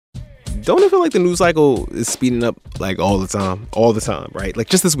don't it feel like the news cycle is speeding up like all the time, right? Like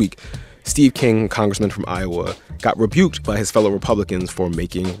just this week, Steve King, congressman from Iowa, got rebuked by his fellow Republicans for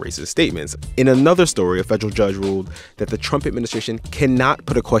making racist statements. In another story, a federal judge ruled that the Trump administration cannot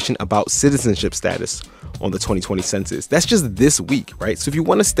put a question about citizenship status on the 2020 census. That's just this week, right? So if you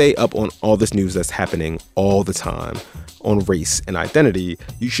want to stay up on all this news that's happening all the time on race and identity,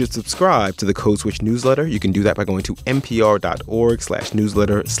 you should subscribe to the Code Switch newsletter. You can do that by going to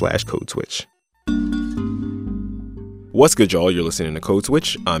npr.org/newsletter/Code Switch. What's good, y'all? You're listening to Code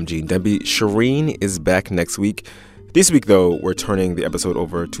Switch. I'm Gene Demby. Shireen is back next week. This week, though, we're turning the episode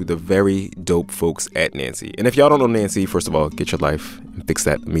over to the very dope folks at Nancy. And if y'all don't know Nancy, first of all, get your life and fix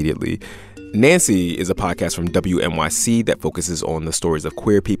that immediately. Nancy is a podcast from WNYC that focuses on the stories of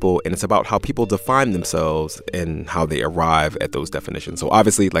queer people, and it's about how people define themselves and how they arrive at those definitions. So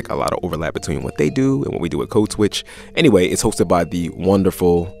obviously, like a lot of overlap between what they do and what we do at Code Switch. Anyway, it's hosted by the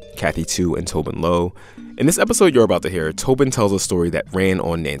wonderful Kathy Tu and Tobin Lowe. In this episode you're about to hear, Tobin tells a story that ran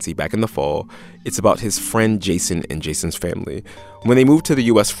on Nancy back in the fall. It's about his friend Jason and Jason's family. When they moved to the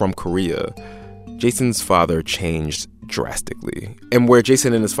U.S. from Korea, Jason's father changed drastically. And where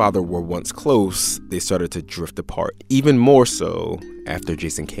Jason and his father were once close, they started to drift apart, even more so after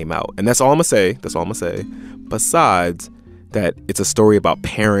Jason came out. And that's all I'm going to say. That's all I'm going to say. Besides that, it's a story about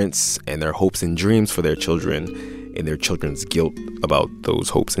parents and their hopes and dreams for their children and their children's guilt about those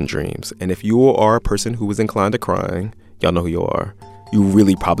hopes and dreams. And if you are a person who is inclined to crying, y'all know who you are. You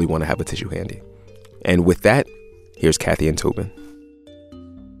really probably want to have a tissue handy. And with that, here's Kathy and Tobin.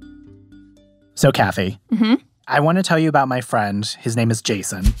 So, Kathy, I want to tell you about my friend. His name is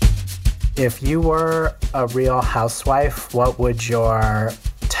Jason. If you were a Real Housewife, what would your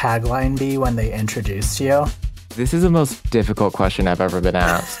tagline be when they introduced you? This is the most difficult question I've ever been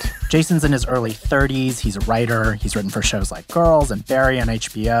asked. Jason's in his early 30s. He's a writer. He's written for shows like Girls and Barry on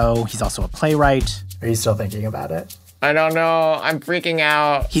HBO. He's also a playwright. Are you still thinking about it? I don't know. I'm freaking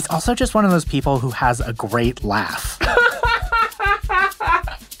out. He's also just one of those people who has a great laugh.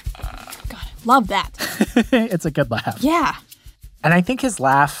 Love that. It's a good laugh. Yeah. And I think his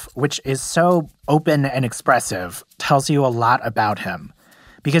laugh, which is so open and expressive, tells you a lot about him.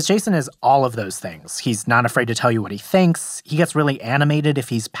 Because Jason is all of those things. He's not afraid to tell you what he thinks. He gets really animated if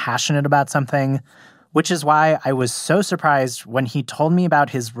he's passionate about something, which is why I was so surprised when he told me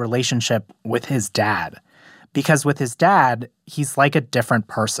about his relationship with his dad. Because with his dad, he's like a different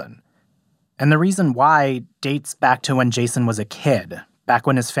person. And the reason why dates back to when Jason was a kid, back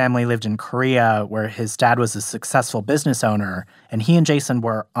when his family lived in Korea, where his dad was a successful business owner, and he and Jason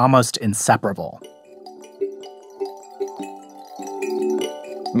were almost inseparable.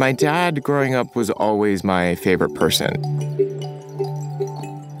 My dad, growing up, was always my favorite person.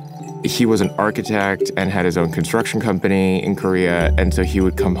 He was an architect and had his own construction company in Korea, and so he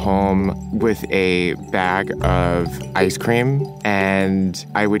would come home with a bag of ice cream, and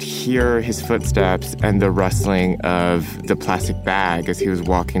I would hear his footsteps and the rustling of the plastic bag as he was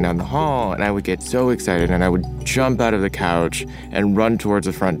walking down the hall, and I would get so excited, and I would jump out of the couch and run towards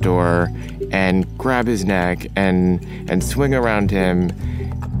the front door and grab his neck and swing around him.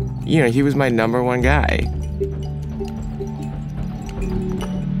 You know, he was my number one guy.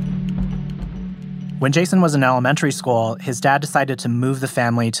 When Jason was in elementary school, his dad decided to move the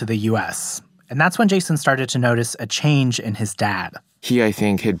family to the U.S. And that's when Jason started to notice a change in his dad. He, I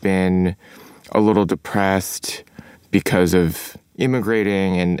think, had been a little depressed because of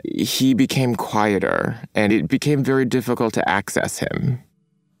immigrating, and he became quieter, and it became very difficult to access him.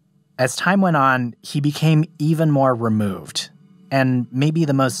 As time went on, he became even more removed. And maybe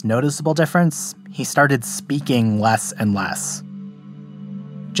the most noticeable difference, he started speaking less and less.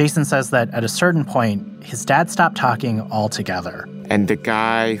 Jason says that at a certain point, his dad stopped talking altogether. And the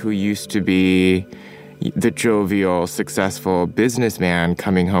guy who used to be the jovial, successful businessman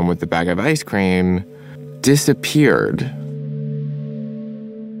coming home with a bag of ice cream disappeared.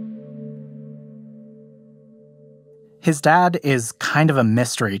 His dad is kind of a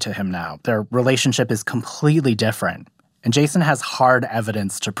mystery to him now. Their relationship is completely different. And Jason has hard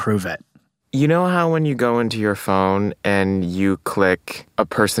evidence to prove it. You know how when you go into your phone and you click a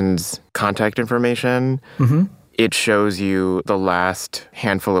person's contact information, it shows you the last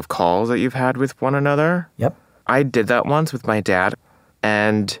handful of calls that you've had with one another? Yep. I did that once with my dad,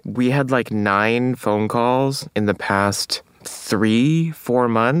 and we had like 9 phone calls in the past 3-4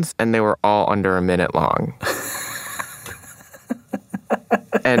 months, and they were all under a minute long.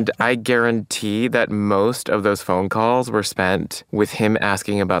 And I guarantee that most of those phone calls were spent with him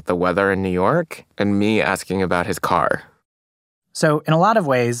asking about the weather in New York and me asking about his car. So in a lot of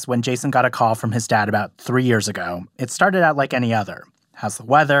ways, when Jason got a call from his dad about 3 years ago, it started out like any other. How's the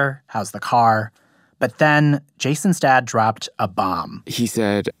weather? How's the car? But then Jason's dad dropped a bomb. He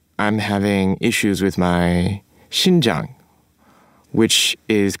said, I'm having issues with my 신장, which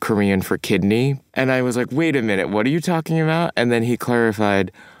is Korean for kidney. And I was like, wait a minute, what are you talking about? And then he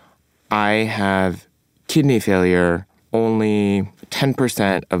clarified, I have kidney failure. Only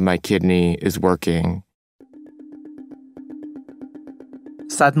 10% of my kidney is working.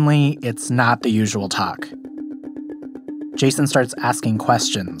 Suddenly, it's not the usual talk. Jason starts asking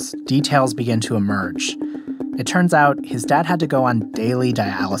questions. Details begin to emerge. It turns out his dad had to go on daily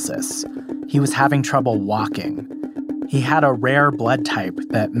dialysis. He was having trouble walking. He had a rare blood type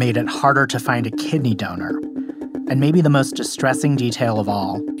that made it harder to find a kidney donor. And maybe the most distressing detail of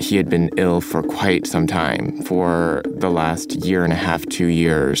all, he had been ill for quite some time, for the last year and a half, 2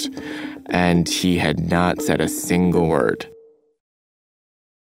 years, and he had not said a single word.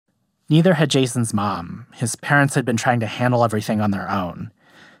 Neither had Jason's mom. His parents had been trying to handle everything on their own.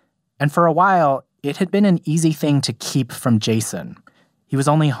 And for a while, it had been an easy thing to keep from Jason. He was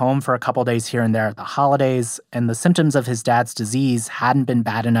only home for a couple days here and there at the holidays, and the symptoms of his dad's disease hadn't been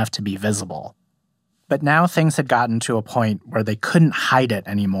bad enough to be visible. But now things had gotten to a point where they couldn't hide it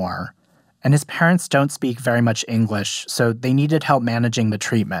anymore. And his parents don't speak very much English, so they needed help managing the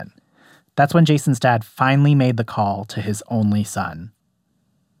treatment. That's when Jason's dad finally made the call to his only son.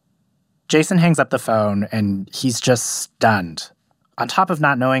 Jason hangs up the phone, and he's just stunned. On top of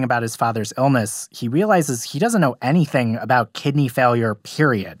not knowing about his father's illness, he realizes he doesn't know anything about kidney failure,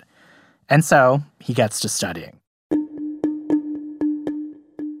 period. And so he gets to studying.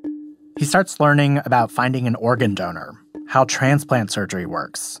 He starts learning about finding an organ donor, how transplant surgery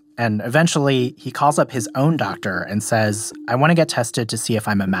works, and eventually he calls up his own doctor and says, I want to get tested to see if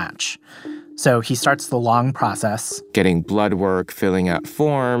I'm a match. So he starts the long process. Getting blood work, filling out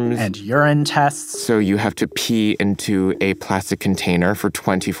forms. And urine tests. So you have to pee into a plastic container for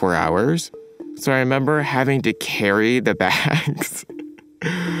 24 hours. So I remember having to carry the bags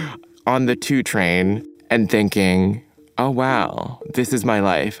on the 2 train and thinking, oh, wow, this is my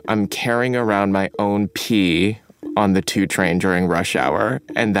life. I'm carrying around my own pee on the 2 train during rush hour,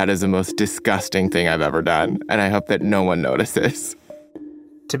 and that is the most disgusting thing I've ever done, and I hope that no one notices.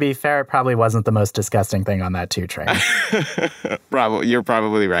 To be fair, it probably wasn't the most disgusting thing on that 2 train. You're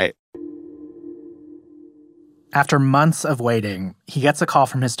probably right. After months of waiting, he gets a call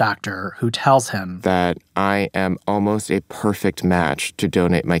from his doctor who tells him that I am almost a perfect match to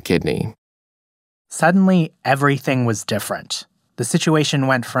donate my kidney. Suddenly, everything was different. The situation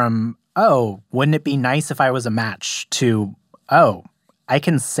went from, oh, wouldn't it be nice if I was a match, to, oh, I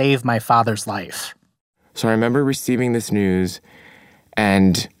can save my father's life. So I remember receiving this news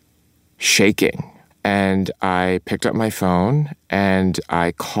and shaking. And I picked up my phone and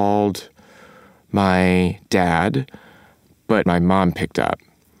I called my dad, but my mom picked up.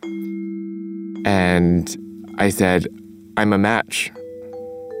 And I said, I'm a match.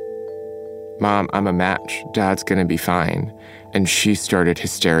 Mom, I'm a match. Dad's gonna be fine. And she started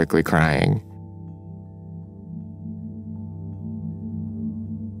hysterically crying.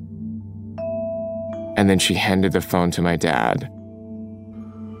 And then she handed the phone to my dad.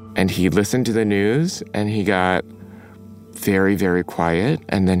 And he listened to the news and he got very, very quiet.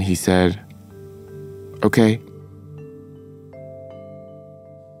 And then he said, okay.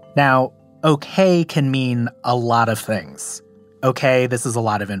 Now, okay can mean a lot of things. Okay, this is a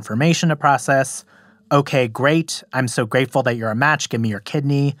lot of information to process. Okay, great. I'm so grateful that you're a match. Give me your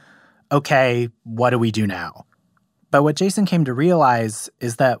kidney. Okay, what do we do now? But what Jason came to realize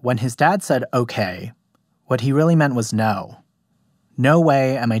is that when his dad said okay, what he really meant was no. No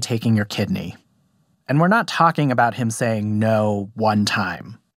way am I taking your kidney. And we're not talking about him saying no one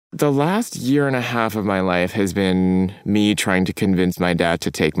time. The last year and a half of my life has been me trying to convince my dad to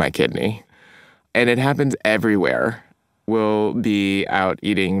take my kidney. And it happens everywhere. We'll be out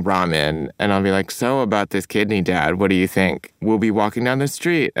eating ramen, and I'll be like, so about this kidney, Dad, what do you think? We'll be walking down the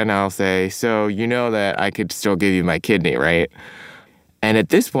street, and I'll say, so you know that I could still give you my kidney, right? And at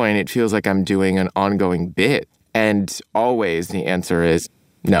this point, it feels like I'm doing an ongoing bit. And always the answer is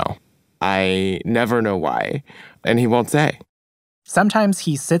no. I never know why. And he won't say. Sometimes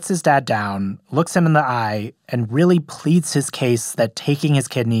he sits his dad down, looks him in the eye, and really pleads his case that taking his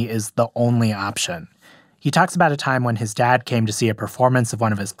kidney is the only option. He talks about a time when his dad came to see a performance of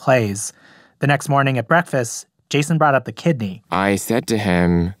one of his plays. The next morning at breakfast, Jason brought up the kidney. I said to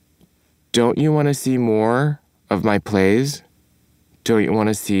him, don't you want to see more of my plays? Don't you want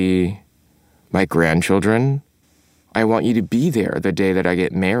to see my grandchildren? I want you to be there the day that I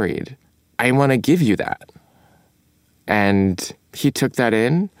get married. I want to give you that. And he took that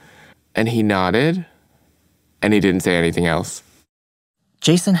in, and he nodded, and he didn't say anything else.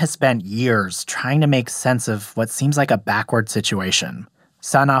 Jason has spent years trying to make sense of what seems like a backward situation.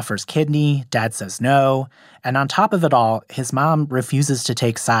 Son offers kidney, dad says no, and on top of it all, his mom refuses to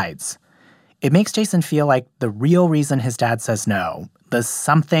take sides. It makes Jason feel like the real reason his dad says no, the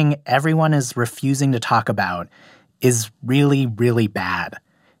something everyone is refusing to talk about, is really, really bad.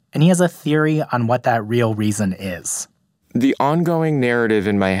 And he has a theory on what that real reason is. The ongoing narrative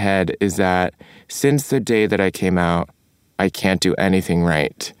in my head is that since the day that I came out, I can't do anything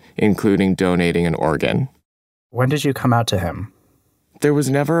right, including donating an organ. When did you come out to him? There was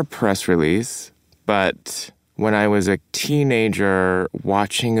never a press release, but when I was a teenager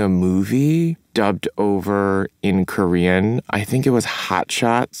watching a movie dubbed over in Korean, I think it was Hot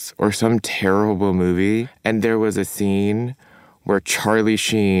Shots or some terrible movie, and there was a scene where Charlie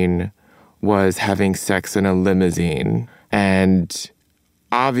Sheen was having sex in a limousine, and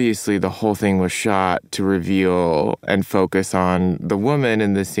obviously the whole thing was shot to reveal and focus on the woman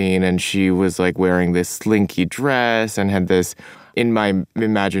in the scene, and she was like wearing this slinky dress and had this, in my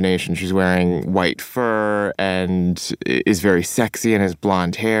imagination, she's wearing white fur and is very sexy and has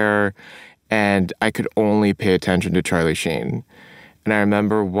blonde hair. And I could only pay attention to Charlie Sheen. And I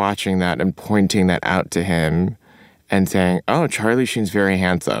remember watching that and pointing that out to him and saying, oh, Charlie Sheen's very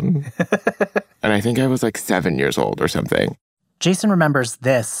handsome. And I think I was like 7 years old or something. Jason remembers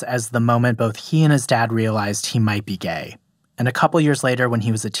this as the moment both he and his dad realized he might be gay. And a couple years later, when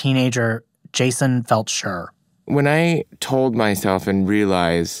he was a teenager, Jason felt sure. When I told myself and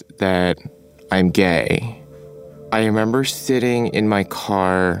realized that I'm gay, I remember sitting in my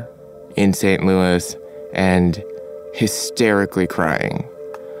car in St. Louis and hysterically crying.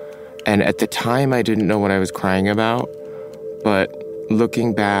 And at the time, I didn't know what I was crying about. But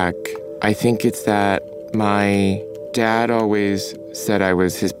looking back, I think it's that my dad always said I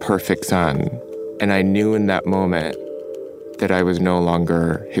was his perfect son. And I knew in that moment that I was no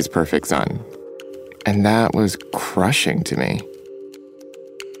longer his perfect son. And that was crushing to me.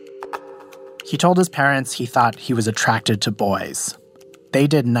 He told his parents he thought he was attracted to boys. They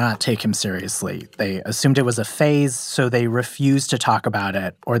did not take him seriously. They assumed it was a phase, so they refused to talk about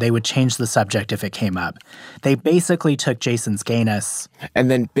it, or they would change the subject if it came up. They basically took Jason's gayness. And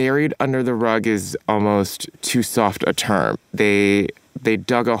then buried under the rug is almost too soft a term. They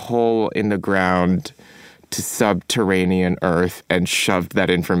dug a hole in the ground to subterranean earth and shoved that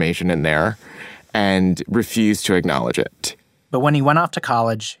information in there and refused to acknowledge it. But when he went off to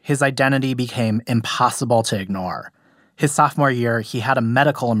college, his identity became impossible to ignore. His sophomore year, he had a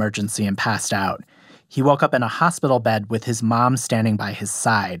medical emergency and passed out. He woke up in a hospital bed with his mom standing by his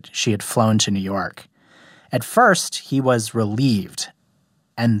side. She had flown to New York. At first, he was relieved,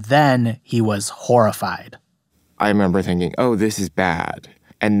 and then he was horrified. I remember thinking, oh, this is bad.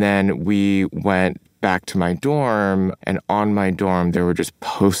 And then we went back to my dorm, and on my dorm, there were just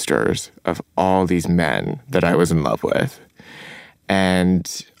posters of all these men that I was in love with.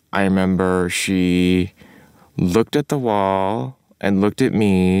 And I remember she looked at the wall and looked at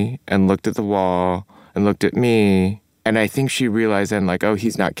me and looked at the wall and looked at me. And I think she realized then, like, oh,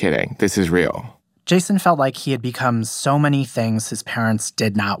 he's not kidding. This is real. Jason felt like he had become so many things his parents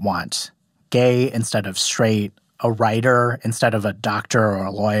did not want. Gay instead of straight, a writer instead of a doctor or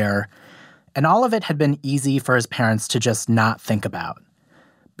a lawyer. And all of it had been easy for his parents to just not think about.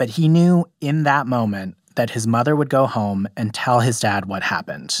 But he knew in that moment that his mother would go home and tell his dad what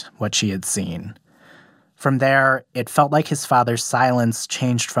happened, what she had seen. From there, it felt like his father's silence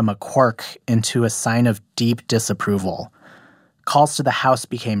changed from a quirk into a sign of deep disapproval. Calls to the house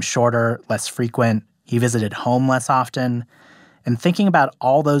became shorter, less frequent. He visited home less often. And thinking about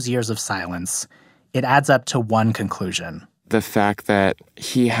all those years of silence, it adds up to one conclusion. The fact that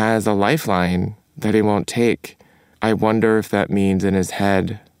he has a lifeline that he won't take. I wonder if that means in his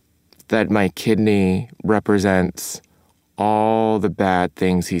head that my kidney represents all the bad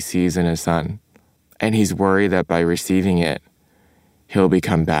things he sees in his son. And he's worried that by receiving it, he'll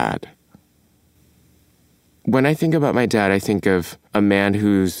become bad. When I think about my dad, I think of a man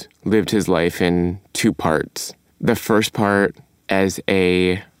who's lived his life in two parts. The first part as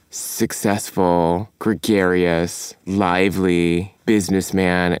a successful, gregarious, lively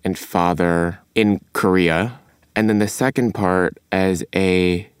businessman and father in Korea. And then the second part as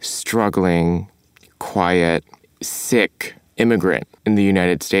a struggling, quiet, sick immigrant in the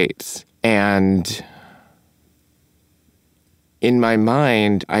United States. And in my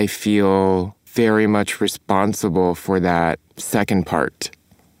mind, I feel very much responsible for that second part.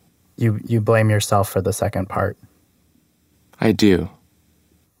 You blame yourself for the second part. I do.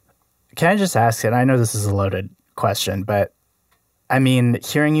 Can I just ask, and I know this is a loaded question, but I mean,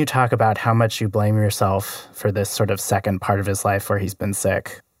 hearing you talk about how much you blame yourself for this sort of second part of his life where he's been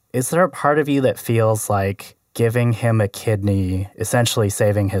sick, is there a part of you that feels like giving him a kidney, essentially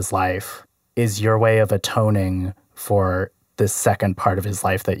saving his life, is your way of atoning for this second part of his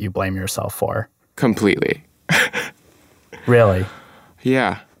life that you blame yourself for? Completely. Really?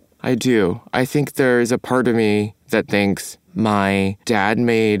 Yeah, I do. I think there is a part of me that thinks my dad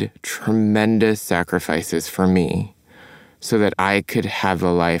made tremendous sacrifices for me so that I could have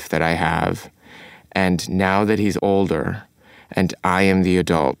the life that I have. And now that he's older and I am the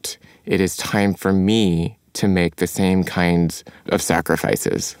adult, it is time for me to make the same kinds of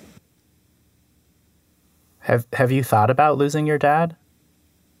sacrifices. Have you thought about losing your dad?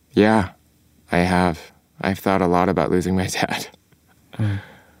 Yeah, I have. I've thought a lot about losing my dad. I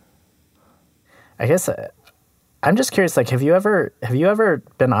guess I'm just curious, like, have you ever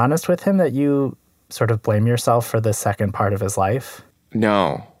been honest with him that you sort of blame yourself for the second part of his life?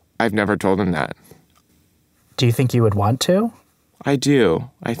 No, I've never told him that. Do you think you would want to? I do.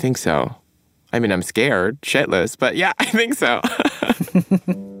 I think so. I mean, I'm scared, shitless, but yeah, I think so.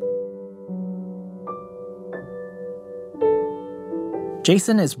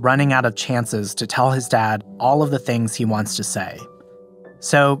 Jason is running out of chances to tell his dad all of the things he wants to say.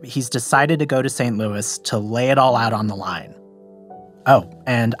 So he's decided to go to St. Louis to lay it all out on the line. Oh,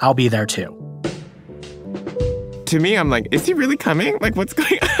 and I'll be there too. To me, I'm like, is he really coming? Like, what's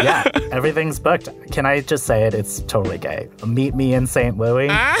going on? Yeah, everything's booked. Can I just say it? It's totally gay. Meet me in St. Louis.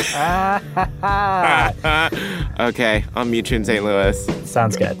 Okay, I'll meet you in St. Louis.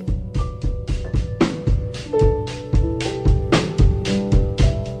 Sounds good.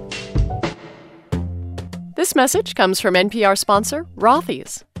 This message comes from NPR sponsor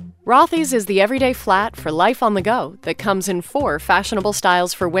Rothy's. Rothy's is the everyday flat for life on the go that comes in 4 fashionable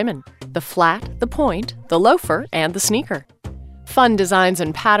styles for women: the flat, the point, the loafer, and the sneaker. Fun designs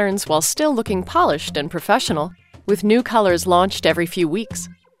and patterns while still looking polished and professional, with new colors launched every few weeks.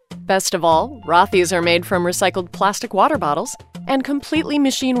 Best of all, Rothy's are made from recycled plastic water bottles and completely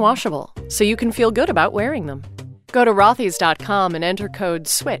machine washable, so you can feel good about wearing them. Go to rothys.com and enter code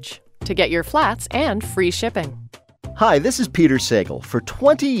SWITCH to get your flats and free shipping. Hi, this is Peter Sagal. For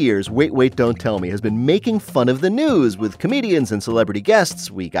 20 years, Wait, Wait, Don't Tell Me has been making fun of the news with comedians and celebrity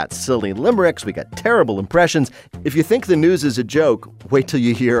guests. We got silly limericks, we got terrible impressions. If you think the news is a joke, wait till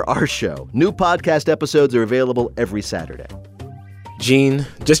you hear our show. New podcast episodes are available every Saturday. Gene,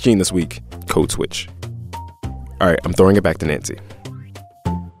 just Gene this week, Code Switch. All right, I'm throwing it back to Nancy.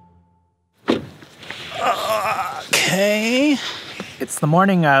 Okay. It's the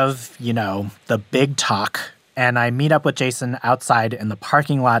morning of, the big talk, and I meet up with Jason outside in the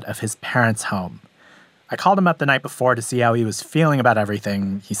parking lot of his parents' home. I called him up the night before to see how he was feeling about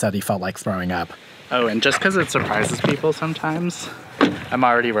everything. He said he felt like throwing up. Oh, and just because it surprises people sometimes, I'm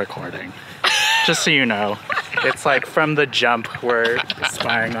already recording. Just so you know. It's like from the jump, we're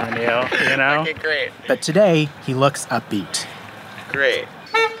spying on you, Okay, great. But today, he looks upbeat. Great.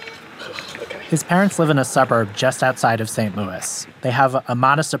 His parents live in a suburb just outside of St. Louis. They have a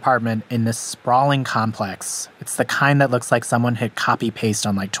modest apartment in this sprawling complex. It's the kind that looks like someone hit copy-paste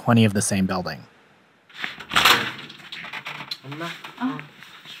on like 20 of the same building.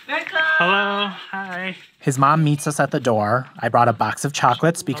 Hello, hi. His mom meets us at the door. I brought a box of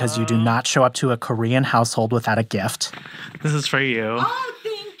chocolates because you do not show up to a Korean household without a gift. This is for you. Oh,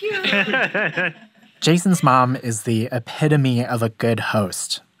 thank you. Jason's mom is the epitome of a good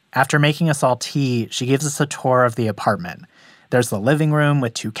host. After making us all tea, she gives us a tour of the apartment. There's the living room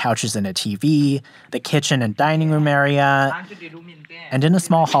with 2 couches and a TV, the kitchen and dining room area, and in a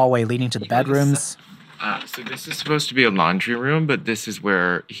small hallway leading to the bedrooms. So this is supposed to be a laundry room, but this is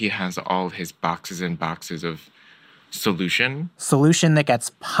where he has all his boxes and boxes of solution. Solution that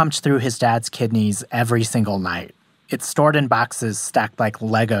gets pumped through his dad's kidneys every single night. It's stored in boxes stacked like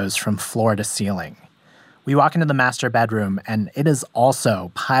Legos from floor to ceiling. We walk into the master bedroom, and it is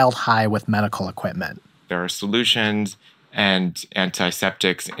also piled high with medical equipment. There are solutions and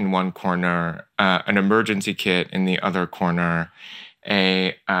antiseptics in one corner, an emergency kit in the other corner,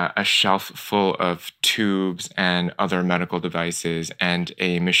 a shelf full of tubes and other medical devices, and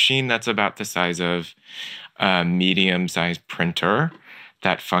a machine that's about the size of a medium-sized printer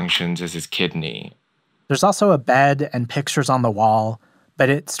that functions as his kidney. There's also a bed and pictures on the wall, but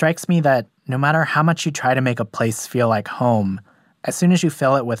it strikes me that no matter how much you try to make a place feel like home, as soon as you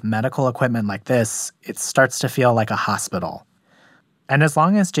fill it with medical equipment like this, it starts to feel like a hospital. And as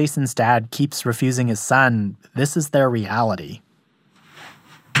long as Jason's dad keeps refusing his son, this is their reality.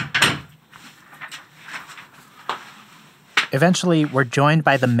 Eventually, we're joined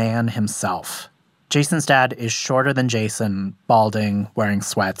by the man himself. Jason's dad is shorter than Jason, balding, wearing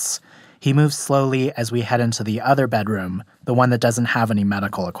sweats. He moves slowly as we head into the other bedroom, the one that doesn't have any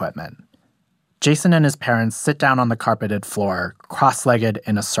medical equipment. Jason and his parents sit down on the carpeted floor, cross-legged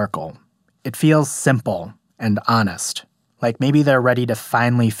in a circle. It feels simple and honest, like maybe they're ready to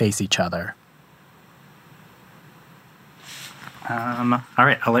finally face each other. All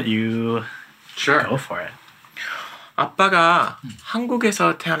right, I'll let you go for it. 아빠가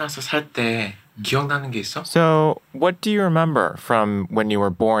한국에서 태어나서 살 때 기억나는 게 있어? So, what do you remember from when you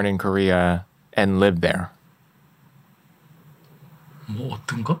were born in Korea and lived there? 뭐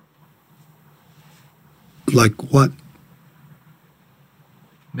어떤 거? Like what?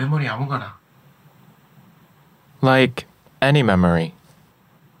 메모리 아무거나. Like any memory.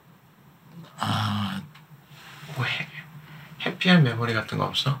 뭐 해피한 메모리 같은 거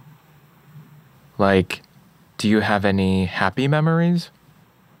없어? Like, do you have any happy memories?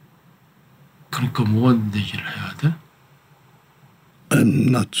 그러니까 뭔 얘기를 해야 돼? I'm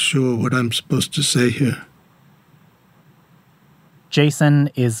not sure what I'm supposed to say here. Jason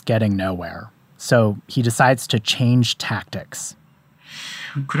is getting nowhere, so he decides to change tactics.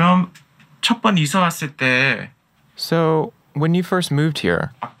 그럼 첫 번 이사 왔을 때 So, when you first moved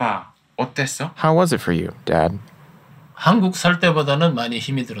here, 아빠, 어땠어? How was it for you, Dad? 한국 살 때보다는 많이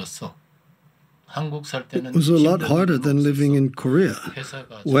힘이 들었어. 한국 살 때는 It was a lot harder than living in Korea.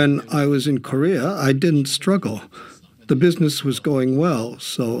 When I was in Korea, I didn't struggle. The business was going well,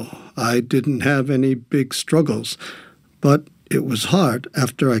 so I didn't have any big struggles. But it was hard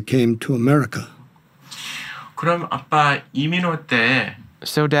after I came to America. 그럼 아빠 이민 올 때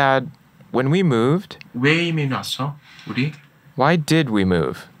So, Dad, when we moved, 왜 이민 왔어? 우리? Why did we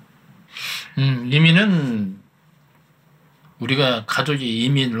move? 이민은 우리가 가족이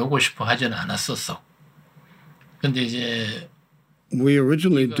이민을 오고 싶어 하지는 않았었어. 근데 이제 We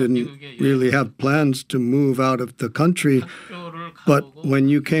originally didn't really have plans to move out of the country, but when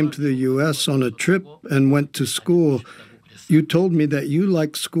you came to the U.S. on a trip and went to school, you told me that you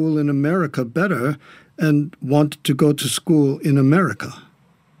liked school in America better and wanted to go to school in America.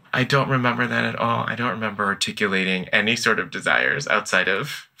 I don't remember that at all. I don't remember articulating any sort of desires outside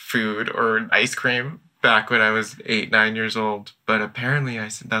of food or ice cream back when I was 8, 9 years old. But apparently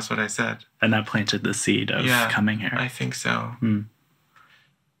that's what I said. And that planted the seed of coming here. I think so.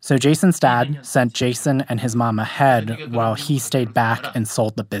 So Jason's dad sent Jason and his mom ahead while he stayed back and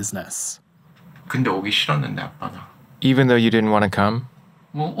sold the business. 근데 오기 싫었는데 아빠가. Even though you didn't want to come?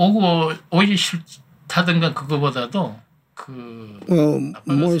 뭐 오기 싫다든가 그거보다도 Well,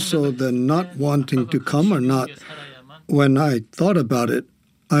 more so than not wanting to come or not, when I thought about it,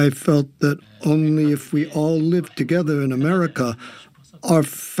 I felt that only if we all lived together in America, our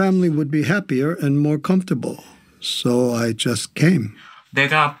family would be happier and more comfortable. So I just came.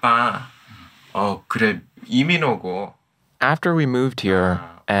 내가 아빠, 그래, 이민 오고. After we moved here,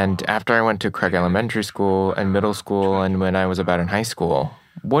 and after I went to Craig Elementary School and middle school and when I was about in high school,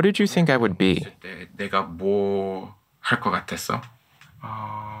 what did you think I would be? 내가 뭐 할 것 같았어?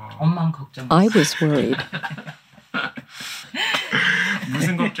 엄마는 걱정. I was worried.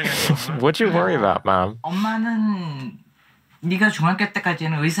 무슨 걱정했어? What'd you worry about, Mom? 엄마는 네가 중학교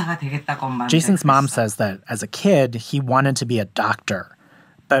때까지는 의사가 되겠다고 엄마. Jason's mom says that as a kid, he wanted to be a doctor.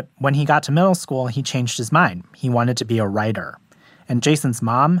 But when he got to middle school, he changed his mind. He wanted to be a writer. And Jason's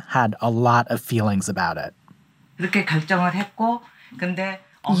mom had a lot of feelings about it. 그렇게 결정을 했고, 근데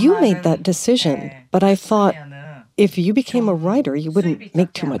You made that decision, but I thought if you became a writer, you wouldn't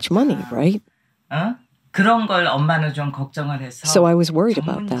make too much money, right? 그런 걸 엄마는 좀 걱정을 해서. So I was worried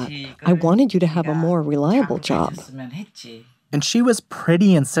about that. I wanted you to have a more reliable job. And she was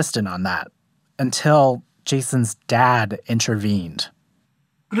pretty insistent on that until Jason's dad intervened.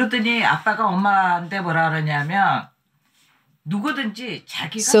 그러더니 아빠가 엄마한테 뭐라 그러냐면 누구든지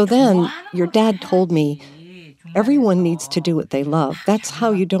자기가 So then your dad told me everyone needs to do what they love. That's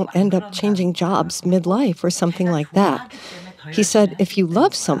how you don't end up changing jobs midlife or something like that. He said, if you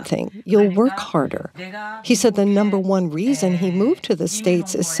love something, you'll work harder. He said the number one reason he moved to the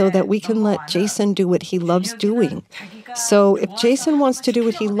States is so that we can let Jason do what he loves doing. So if Jason wants to do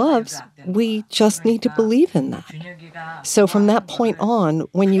what he loves, we just need to believe in that. So from that point on,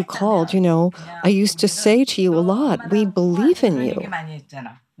 when you called, I used to say to you a lot, we believe in you.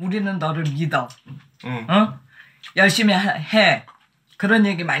 우리는 너를 믿어. 열심히 해. 그런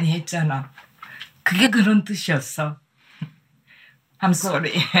얘기 많이 했잖아. 그게 그런 뜻이었어. I'm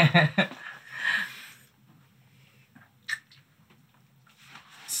sorry.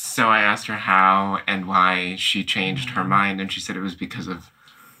 So I asked her how and why she changed her mind, and she said it was because of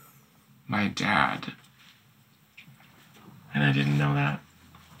my dad. And I didn't know that.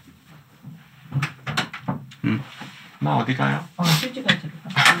 나 어디 가요? 휴지 가지러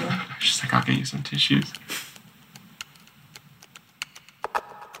갈게요. She's like, I'll get you some tissues.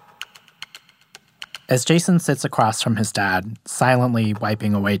 As Jason sits across from his dad, silently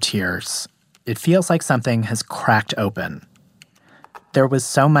wiping away tears, it feels like something has cracked open. There was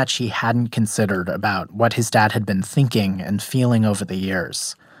so much he hadn't considered about what his dad had been thinking and feeling over the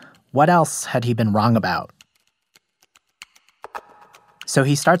years. What else had he been wrong about? So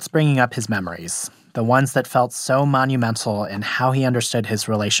he starts bringing up his memories, the ones that felt so monumental in how he understood his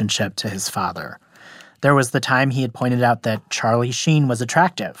relationship to his father. There was the time he had pointed out that Charlie Sheen was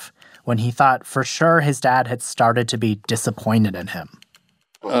attractive, when he thought for sure his dad had started to be disappointed in him.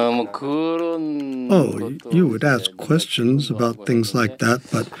 Oh, you would ask questions about things like that,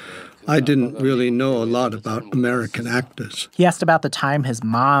 but I didn't really know a lot about American actors. He asked about the time his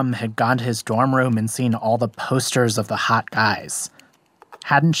mom had gone to his dorm room and seen all the posters of the hot guys.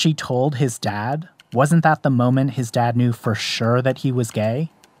 Hadn't she told his dad? Wasn't that the moment his dad knew for sure that he was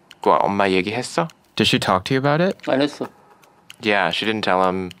gay? 엄마 얘기했어? Did she talk to you about it? 안 했어. Yeah, she didn't tell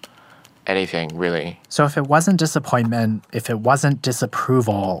him anything, really. So if it wasn't disappointment, if it wasn't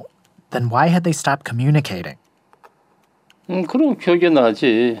disapproval, then why had they stopped communicating? 그럼 기억이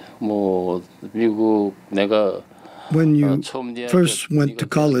나지. 뭐 미국 내가 When you first went to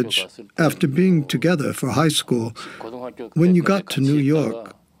college, after being together for high school, when you got to New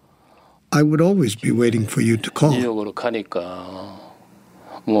York, I would always be waiting for you to call. 뉴욕으로 가니까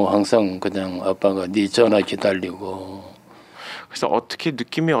뭐 항상 그냥 아빠가 네 전화 기다리고. 그래서 어떻게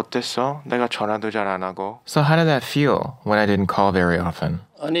느낌이 어땠어? 내가 전화도 잘 안 하고. So how did that feel when I didn't call very often?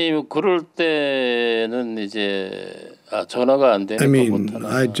 아니 그럴 때는 이제 전화가 안 되니까 I mean,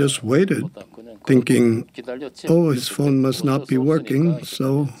 I just waited, thinking, oh, his phone must not be working,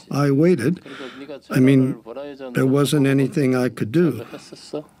 so I waited. I mean, there wasn't anything I could do,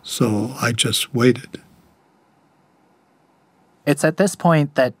 so I just waited. It's at this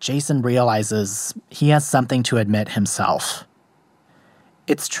point that Jason realizes he has something to admit himself.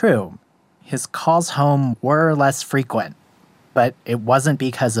 It's true, his calls home were less frequent, but it wasn't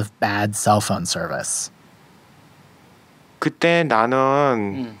because of bad cell phone service. 그때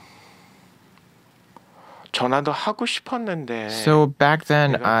나는 전화도 하고 싶었는데. So back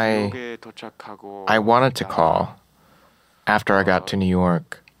then I wanted to call after I got to New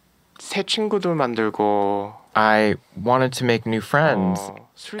York. 새 친구들 만들고. I wanted to make new friends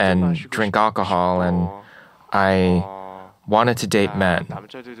and drink alcohol, and I wanted to date men.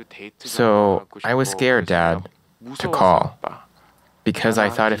 So I was scared, Dad, to call because I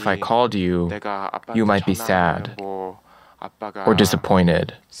thought if I called you, you might be sad or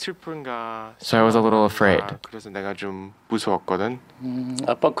disappointed. So I was a little afraid.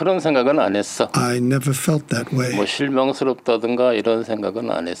 아빠 그런 생각은 안 했어. I never felt that way. 뭐 실망스럽다든가 이런 생각은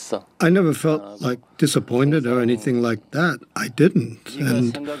안 했어. I never felt like disappointed or anything like that. I didn't.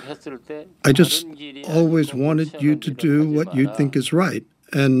 And I just always wanted you to do what you think is right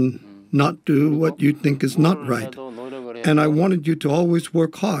and not do what you think is not right. And I wanted you to always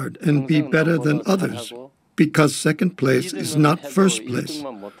work hard and be better than others. Because second place is not first place.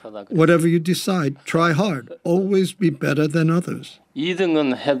 Whatever you decide, try hard. Always be better than others.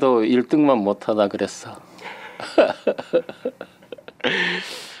 2등은 해도 1등만 못하다 그랬어.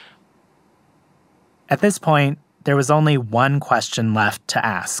 At this point, there was only one question left to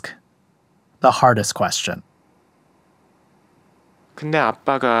ask. The hardest question. 근데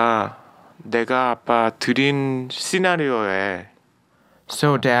아빠가 내가 아빠 드린 시나리오에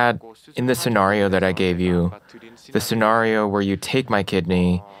So, Dad, in the scenario that I gave you, the scenario where you take my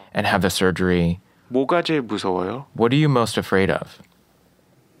kidney and have the surgery, 뭐가 제일 무서워요? What are you most afraid of?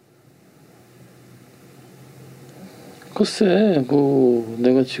 글쎄, 뭐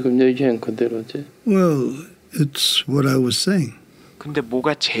내가 지금 얘기한 그대로지. Well, it's what I was saying. 근데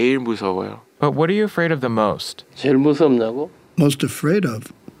뭐가 제일 무서워요? But what are you afraid of the most? 제일 무섭냐고? Most afraid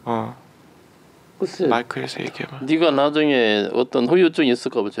of? 글쎄, 마이크에서 얘기해봐. 네가 나중에 어떤 후유증이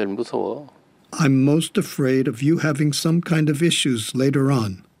있을까 봐 제일 무서워. I'm most afraid of you having some kind of issues later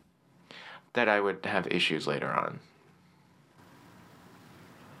on. That I would have issues later on.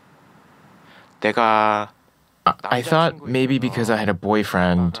 I thought maybe because I had a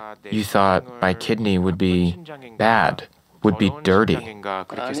boyfriend, you thought my kidney would be bad, would be dirty.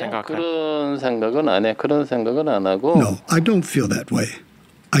 아니야, 그런 생각은 안 해. 그런 생각은 안 하고. No, I don't feel that way.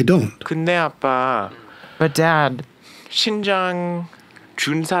 I don't. 근데 아빠, but Dad, 신장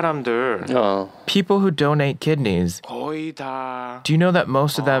준 사람들, people who donate kidneys, 거의 다. Do you know that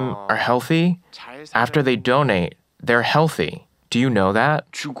most of them are healthy? After they donate, they're healthy. Do you know that?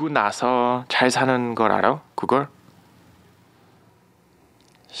 주고 나서 잘 사는 걸 알아? 그걸?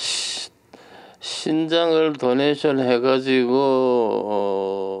 신장을 도네이션 해가지고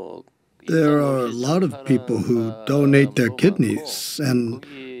There are a lot of people who donate their kidneys and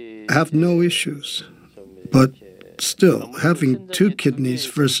have no issues. But still, having 2 kidneys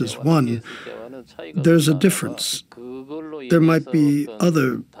versus 1, there's a difference. There might be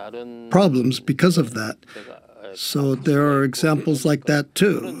other problems because of that. So there are examples like that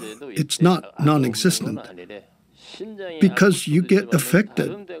too. It's not non-existent. Because you get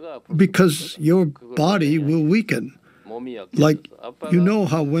affected. Because your body will weaken. Like, you know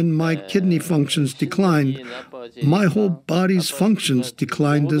how when my kidney functions declined, my whole body's functions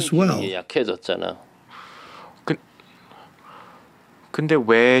declined as well. 근데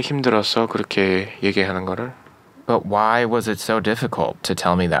왜 힘들었어? 그렇게 얘기하는 거를? But why was it so difficult to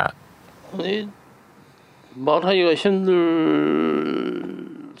tell me that? 말하기가 힘들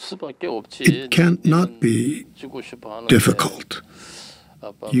수밖에 없지. It can't not be difficult.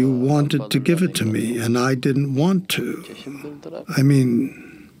 You wanted to give it to me, and I didn't want to. I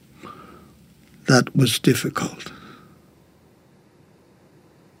mean, that was difficult.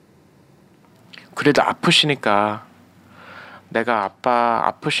 그래도 아프시니까 내가 아빠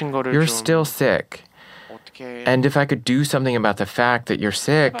아프신 거를 You're still sick. And if I could do something about the fact that you're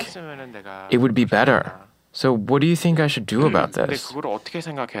sick, it would be better. So what do you think I should do about this? 그걸 어떻게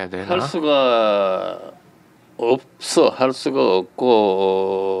생각해야 되나? 할 수가 없어. 할 수가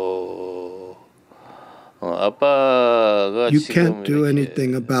없고 아빠가 You can't do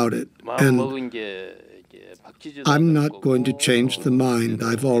anything about it. And I'm not going to change the mind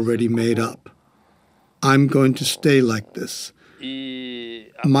I've already made up. I'm going to stay like this.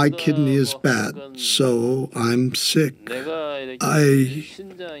 My kidney is bad, so I'm sick. I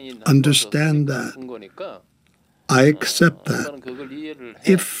understand that. I accept that.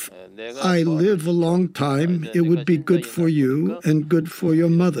 If I live a long time, it would be good for you and good for your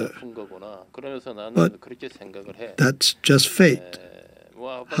mother. But that's just fate.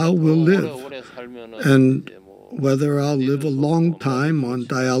 How we'll live. And whether I'll live a long time on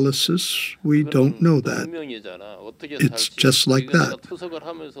dialysis, we don't know that. It's just like that.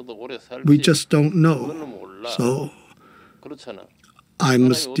 We just don't know. So I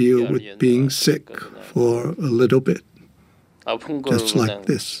must deal with being sick for a little bit. Just like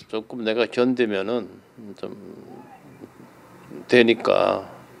this. 조금 내가 견디면은 좀 되니까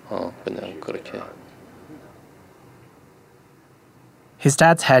그냥 그렇게. His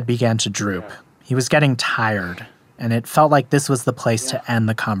dad's head began to droop. He was getting tired, and it felt like this was the place to end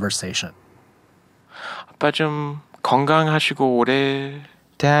the conversation. 아빠 좀 건강하시고 오래.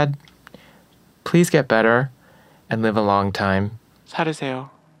 Dad, please get better and live a long time.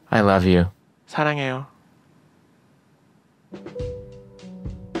 살으세요. I love you. 사랑해요.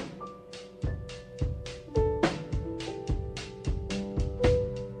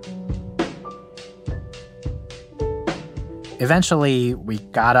 Eventually, we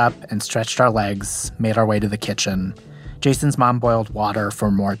got up and stretched our legs, made our way to the kitchen. Jason's mom boiled water for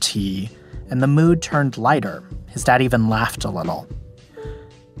more tea, and the mood turned lighter. His dad even laughed a little.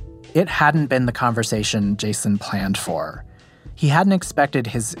 It hadn't been the conversation Jason planned for. He hadn't expected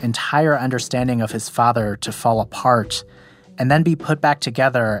his entire understanding of his father to fall apart and then be put back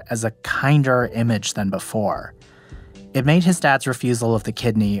together as a kinder image than before. It made his dad's refusal of the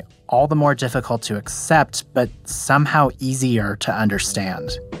kidney all the more difficult to accept, but somehow easier to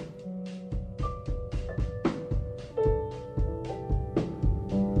understand.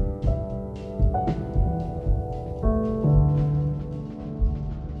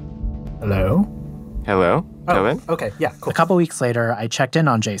 Hello? Hello? Kevin? Okay, yeah, cool. A couple weeks later, I checked in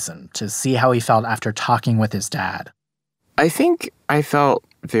on Jason to see how he felt after talking with his dad. I think I felt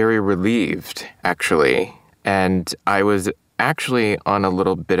very relieved, actually. And I was actually on a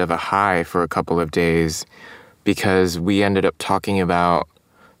little bit of a high for a couple of days because we ended up talking about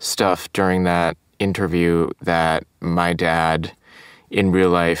stuff during that interview that my dad in real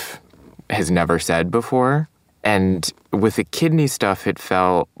life has never said before. And with the kidney stuff, it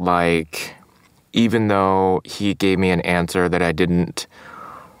felt like even though he gave me an answer that I didn't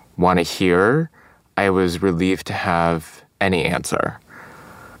want to hear, I was relieved to have any answer.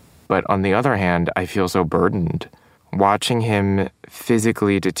 But on the other hand, I feel so burdened. Watching him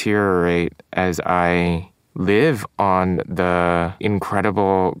physically deteriorate as I live on the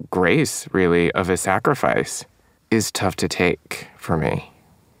incredible grace, really, of his sacrifice is tough to take for me.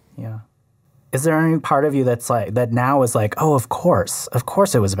 Yeah. Is there any part of you that's like, that now is like, oh, of course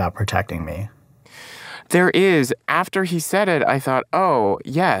it was about protecting me? There is. After he said it, I thought, oh,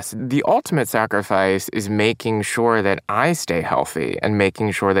 yes, the ultimate sacrifice is making sure that I stay healthy and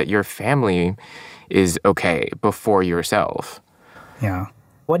making sure that your family is okay before yourself. Yeah.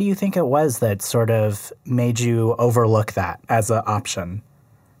 What do you think it was that sort of made you overlook that as an option?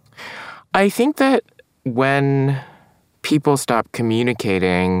 I think that when people stop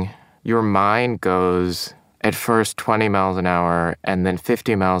communicating, your mind goes at first 20 miles an hour and then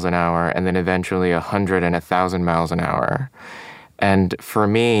 50 miles an hour and then eventually 100 and 1,000 miles an hour. And for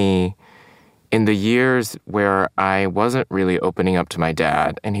me, in the years where I wasn't really opening up to my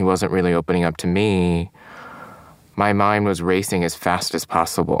dad and he wasn't really opening up to me, my mind was racing as fast as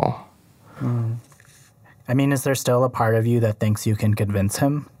possible. I mean, is there still a part of you that thinks you can convince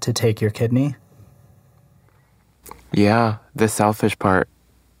him to take your kidney? Yeah, the selfish part.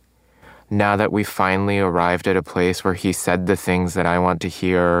 Now that we finally arrived at a place where he said the things that I want to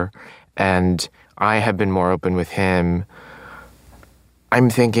hear and I have been more open with him, I'm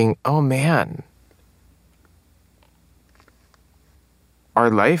thinking, oh man, our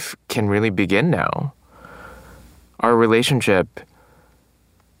life can really begin now. Our relationship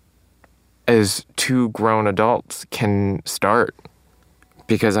as two grown adults can start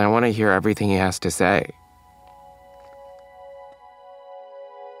because I want to hear everything he has to say.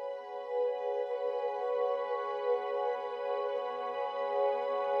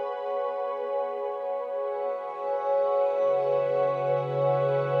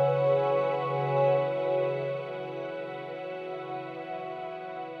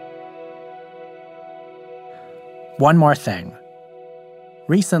 One more thing.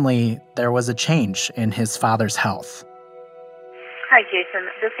 Recently, there was a change in his father's health. Hi, Jason.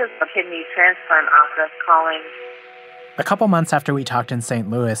 This is the kidney transplant office calling. A couple months after we talked in St.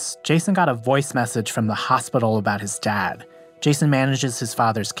 Louis, Jason got a voice message from the hospital about his dad. Jason manages his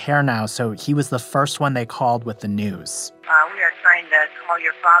father's care now, so he was the first one they called with the news. We are trying to call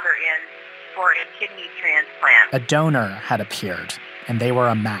your father in for a kidney transplant. A donor had appeared, and they were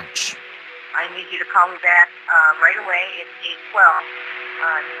a match. I need you to call me back right away. It's 8:12.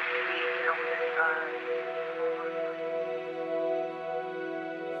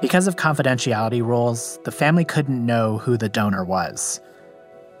 Because of confidentiality rules, the family couldn't know who the donor was.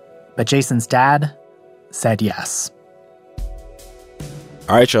 But Jason's dad said yes.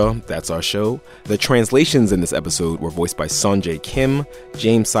 All right, y'all, that's our show. The translations in this episode were voiced by Sanjay Kim,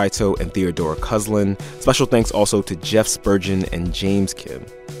 James Saito, and Theodora Cuslin. Special thanks also to Jeff Spurgeon and James Kim.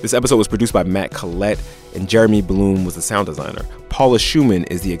 This episode was produced by Matt Collette, and Jeremy Bloom was the sound designer. Paula Schumann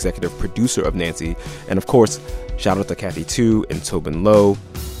is the executive producer of Nancy. And of course, shout out to Kathy Tu and Tobin Lowe.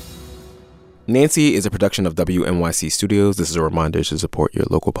 Nancy is a production of WNYC Studios. This is a reminder to support your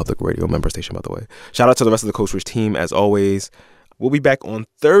local public radio member station, by the way. Shout out to the rest of the Code Switch team, as always. We'll be back on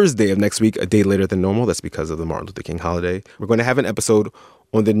Thursday of next week, a day later than normal. That's because of the Martin Luther King holiday. We're going to have an episode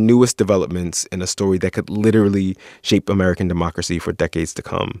on the newest developments in a story that could literally shape American democracy for decades to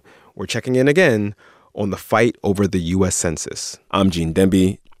come. We're checking in again on the fight over the U.S. Census. I'm Gene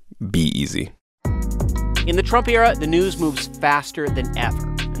Demby. Be easy. In the Trump era, the news moves faster than ever.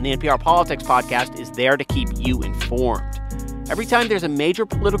 And the NPR Politics Podcast is there to keep you informed. Every time there's a major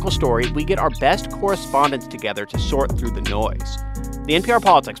political story, we get our best correspondents together to sort through the noise. The NPR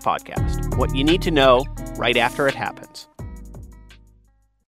Politics Podcast, what you need to know right after it happens.